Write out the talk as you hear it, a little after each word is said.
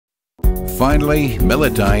Finally,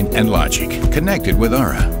 Melodyne and Logic connected with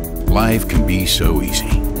ARA. Life can be so easy.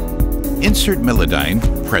 Insert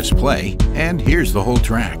Melodyne, press play, and here's the whole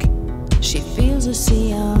track. She feels a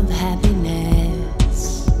sea of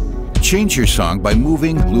happiness. Change your song by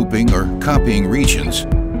moving, looping, or copying regions.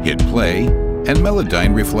 Hit play, and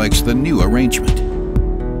Melodyne reflects the new arrangement.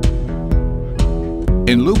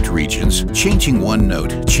 In looped regions, changing one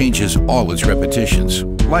note changes all its repetitions,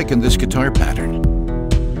 like in this guitar pattern.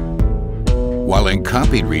 While in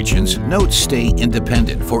copied regions, notes stay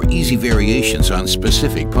independent for easy variations on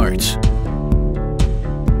specific parts.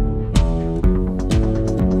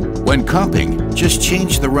 When copying, just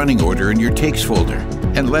change the running order in your takes folder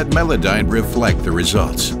and let Melodyne reflect the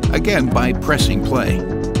results, again by pressing play.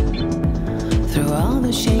 Through all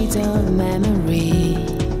the shades of memory.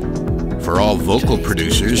 For all vocal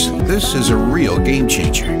producers, this is a real game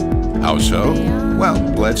changer. How so? Well,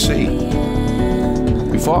 let's see.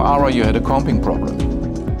 Before ARA, you had a comping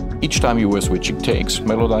problem. Each time you were switching takes,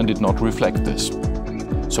 Melodyne did not reflect this.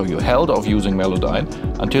 So you held off using Melodyne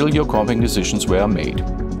until your comping decisions were made.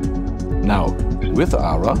 Now, with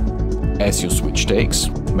ARA, as you switch takes,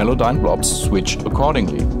 Melodyne blobs switch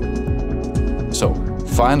accordingly. So,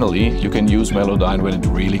 finally, you can use Melodyne when it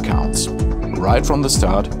really counts. Right from the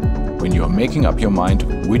start, when you are making up your mind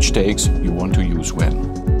which takes you want to use when.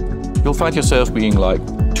 You'll find yourself being like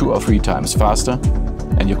 2 or 3 times faster,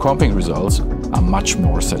 and your comping results are much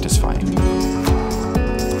more satisfying.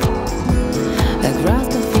 Across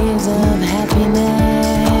the fields of happiness.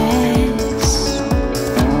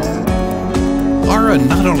 ARA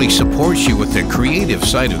not only supports you with the creative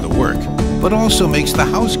side of the work, but also makes the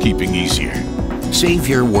housekeeping easier. Save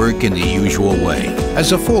your work in the usual way,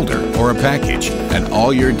 as a folder or a package, and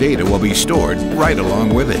all your data will be stored right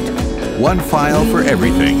along with it. One file for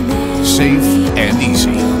everything, safe and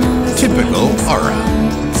easy. Typical ARA.